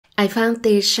I found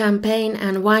these champagne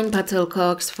and wine bottle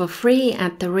corks for free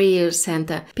at the reuse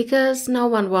center because no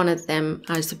one wanted them,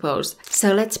 I suppose.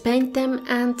 So let's paint them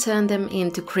and turn them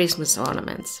into Christmas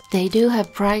ornaments. They do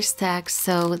have price tags,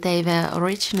 so they were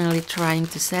originally trying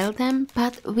to sell them,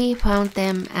 but we found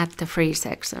them at the free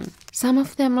section. Some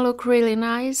of them look really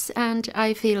nice and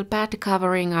I feel bad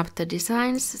covering up the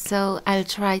designs, so I'll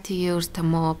try to use the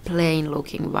more plain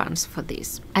looking ones for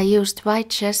this. I used white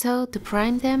gesso to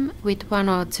prime them with 1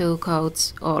 or 2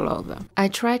 coats all over. I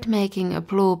tried making a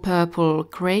blue-purple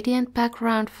gradient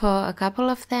background for a couple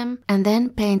of them and then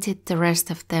painted the rest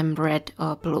of them red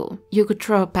or blue. You could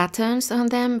draw patterns on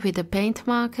them with a paint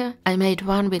marker. I made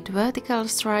one with vertical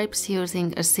stripes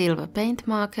using a silver paint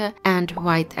marker and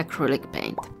white acrylic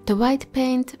paint. The white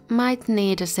paint might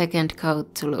need a second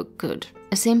coat to look good.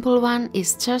 A simple one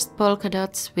is just polka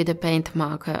dots with a paint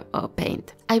marker or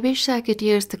paint. I wish I could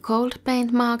use the cold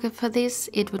paint marker for this,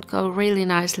 it would go really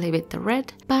nicely with the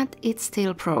red, but it's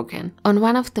still broken. On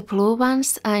one of the blue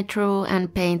ones I drew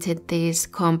and painted these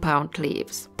compound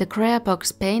leaves. The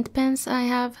Creabox paint pens I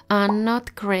have are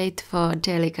not great for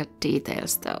delicate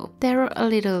details though. They're a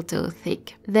little too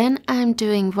thick. Then I'm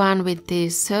doing one with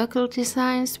these circle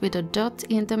designs with a dot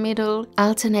in the middle,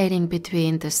 alternating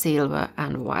between the silver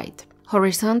and white.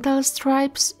 Horizontal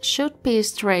stripes should be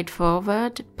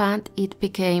straightforward, but it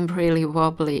became really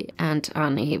wobbly and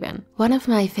uneven. One of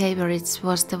my favorites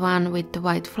was the one with the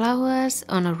white flowers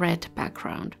on a red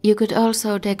background. You could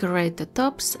also decorate the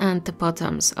tops and the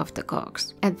bottoms of the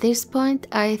corks. At this point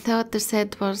I thought the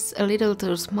set was a little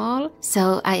too small,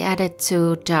 so I added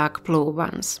 2 dark blue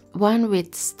ones. One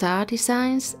with star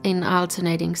designs in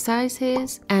alternating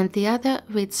sizes and the other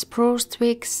with spruce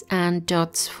twigs and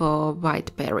dots for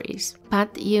white berries.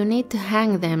 But you need to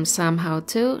hang them somehow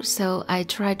too, so I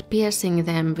tried piercing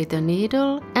them with a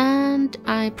needle and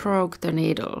I broke the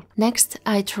needle. Next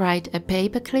I tried a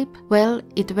paper clip. Well,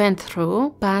 it went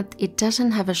through, but it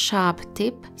doesn't have a sharp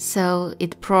tip, so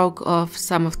it broke off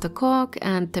some of the cork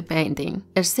and the painting.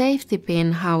 A safety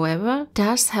pin, however,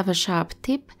 does have a sharp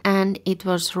tip and it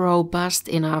was robust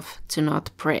enough to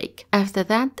not break. After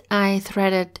that I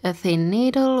threaded a thin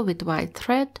needle with white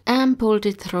thread and pulled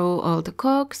it through all the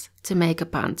corks to make a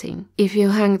bunting. If you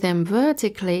hang them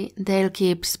vertically, they'll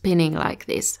keep spinning like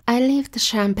this. I leave the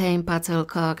champagne bottle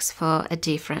corks for a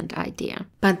different idea.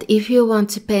 But if you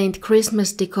want to paint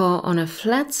Christmas decor on a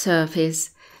flat surface,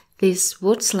 this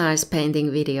wood slice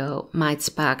painting video might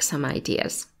spark some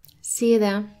ideas. See you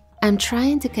there. I'm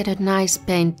trying to get a nice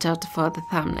paint dot for the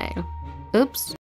thumbnail. Oops.